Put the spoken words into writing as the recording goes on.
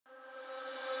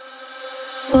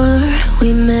Were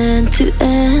we meant to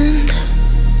end?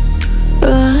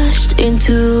 Rushed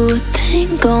into a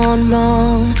thing gone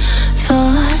wrong.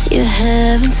 Thought you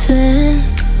heaven sent.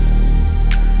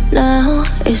 Now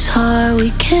it's hard,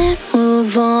 we can't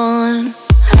move on.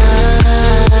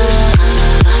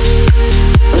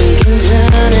 We can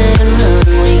turn and run,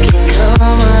 we can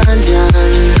come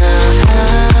undone now.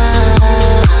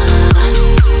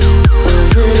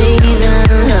 Was it even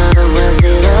love? Was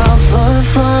it all for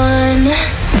fun?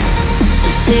 The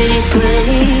city's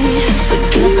great,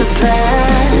 forget the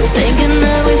past. Thinking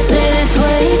that we stay this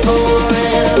way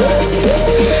forever.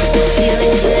 The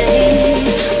feelings fade,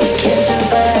 we can't turn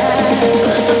back,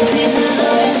 but the pieces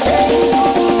of it stay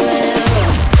forever.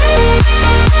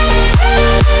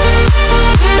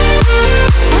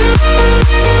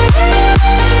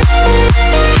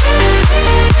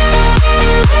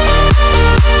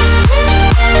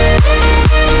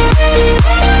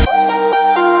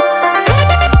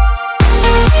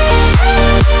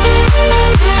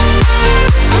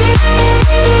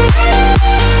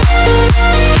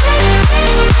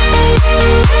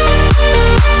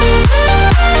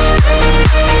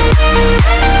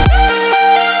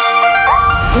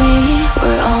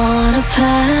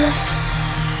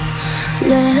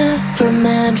 Never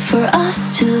meant for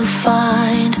us to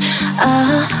find.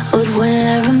 I would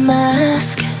wear a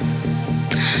mask.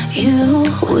 You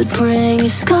would bring your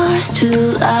scars to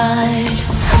light.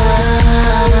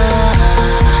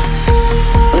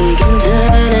 We can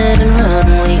turn and run,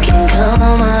 we can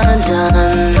come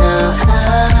undone now.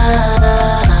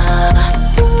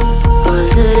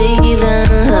 Was it even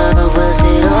love? Was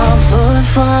it all for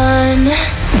fun?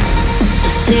 The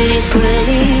city's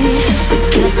great,